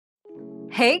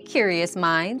Hey, curious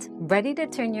minds, ready to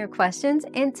turn your questions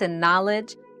into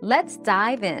knowledge? Let's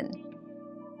dive in.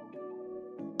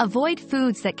 Avoid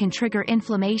foods that can trigger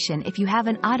inflammation if you have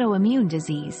an autoimmune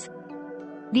disease.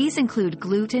 These include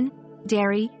gluten,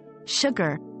 dairy,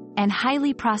 sugar, and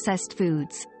highly processed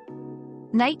foods.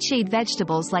 Nightshade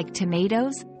vegetables like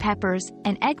tomatoes, peppers,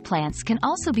 and eggplants can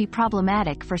also be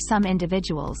problematic for some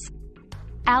individuals.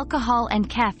 Alcohol and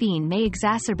caffeine may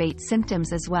exacerbate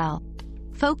symptoms as well.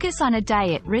 Focus on a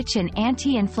diet rich in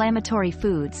anti-inflammatory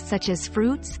foods such as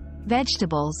fruits,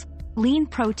 vegetables, lean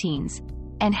proteins,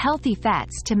 and healthy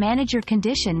fats to manage your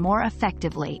condition more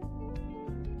effectively.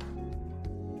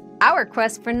 Our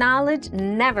quest for knowledge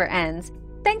never ends.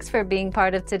 Thanks for being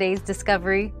part of today's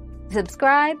discovery.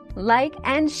 Subscribe, like,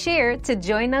 and share to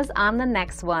join us on the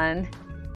next one.